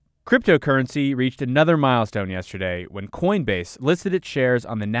Cryptocurrency reached another milestone yesterday when Coinbase listed its shares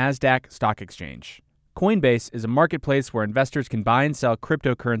on the Nasdaq Stock Exchange. Coinbase is a marketplace where investors can buy and sell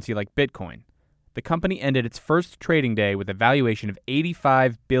cryptocurrency like Bitcoin. The company ended its first trading day with a valuation of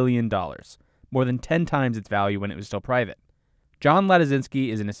 $85 billion, more than 10 times its value when it was still private. John Ladaczynski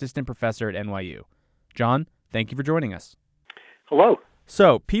is an assistant professor at NYU. John, thank you for joining us. Hello.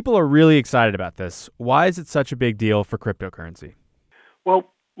 So, people are really excited about this. Why is it such a big deal for cryptocurrency? Well,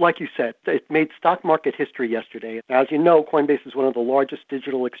 like you said, it made stock market history yesterday. As you know, Coinbase is one of the largest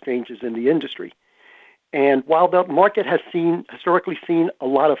digital exchanges in the industry. And while the market has historically seen a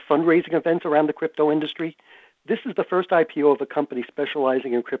lot of fundraising events around the crypto industry, this is the first IPO of a company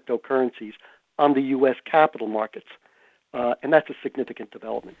specializing in cryptocurrencies on the U.S. capital markets. And that's a significant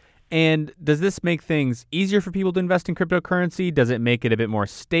development. And does this make things easier for people to invest in cryptocurrency? Does it make it a bit more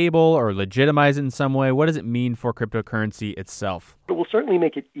stable or legitimize it in some way? What does it mean for cryptocurrency itself? It will certainly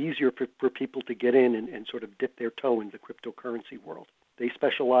make it easier for people to get in and sort of dip their toe in the cryptocurrency world. They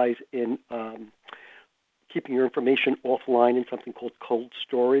specialize in keeping your information offline in something called cold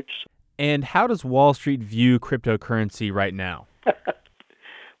storage. And how does Wall Street view cryptocurrency right now?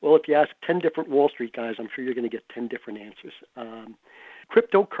 Well, if you ask 10 different Wall Street guys, I'm sure you're going to get 10 different answers.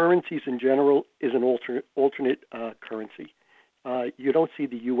 Cryptocurrencies in general is an alternate currency. You don't see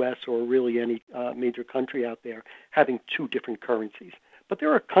the U.S. or really any major country out there having two different currencies. But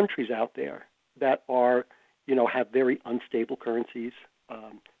there are countries out there that have very unstable currencies.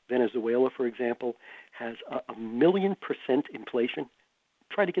 Venezuela, for example, has a 1,000,000% inflation.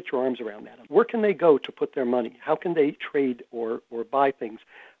 Try to get your arms around that. Where can they go to put their money? How can they trade or buy things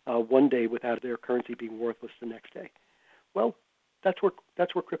one day without their currency being worthless the next day? Well, that's where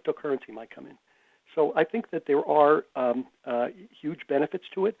cryptocurrency might come in. So I think that there are huge benefits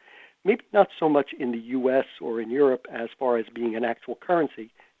to it. Maybe not so much in the U.S. or in Europe as far as being an actual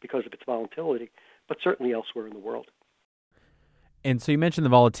currency because of its volatility, but certainly elsewhere in the world. And so you mentioned the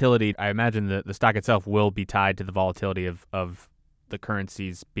volatility. I imagine the stock itself will be tied to the volatility of the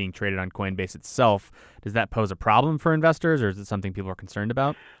currencies being traded on Coinbase itself. Does that pose a problem for investors, or is it something people are concerned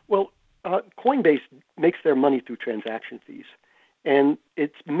about? Well, Coinbase makes their money through transaction fees. And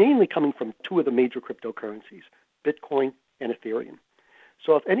it's mainly coming from two of the major cryptocurrencies, Bitcoin and Ethereum.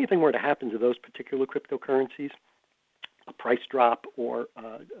 So if anything were to happen to those particular cryptocurrencies, a price drop or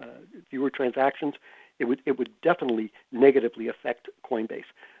fewer transactions, it would definitely negatively affect Coinbase.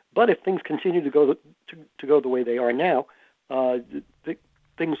 But if things continue to go the way they are now,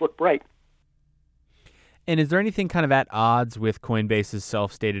 things look bright. And is there anything kind of at odds with Coinbase's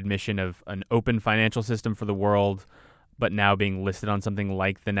self-stated mission of an open financial system for the world, but now being listed on something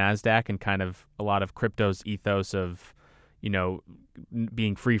like the Nasdaq and kind of a lot of crypto's ethos of,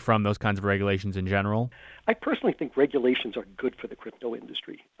 being free from those kinds of regulations in general? I personally think regulations are good for the crypto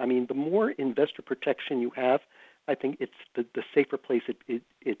industry. I mean, the more investor protection you have, I think it's the safer place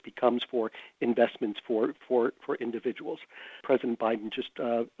it becomes for investments for individuals. President Biden just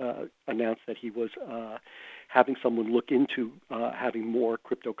announced that he was having someone look into having more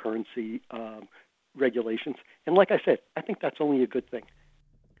cryptocurrency regulations. And like I said, I think that's only a good thing.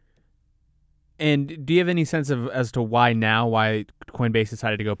 And do you have any sense as to why Coinbase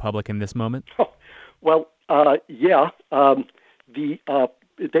decided to go public in this moment? Well, yeah.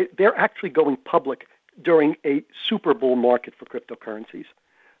 They're actually going public during a super bull market for cryptocurrencies.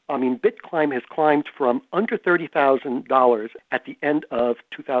 I mean, Bitcoin has climbed from under $30,000 at the end of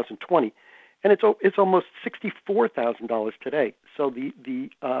 2020, and it's almost $64,000 today. So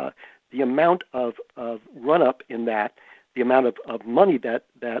the amount of run up in that, the amount of money that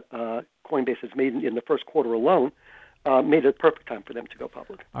Coinbase has made in the first quarter alone, made it a perfect time for them to go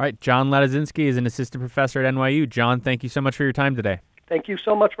public. All right, John Ladaczynski is an assistant professor at NYU. John, thank you so much for your time today. Thank you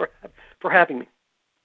so much for having me.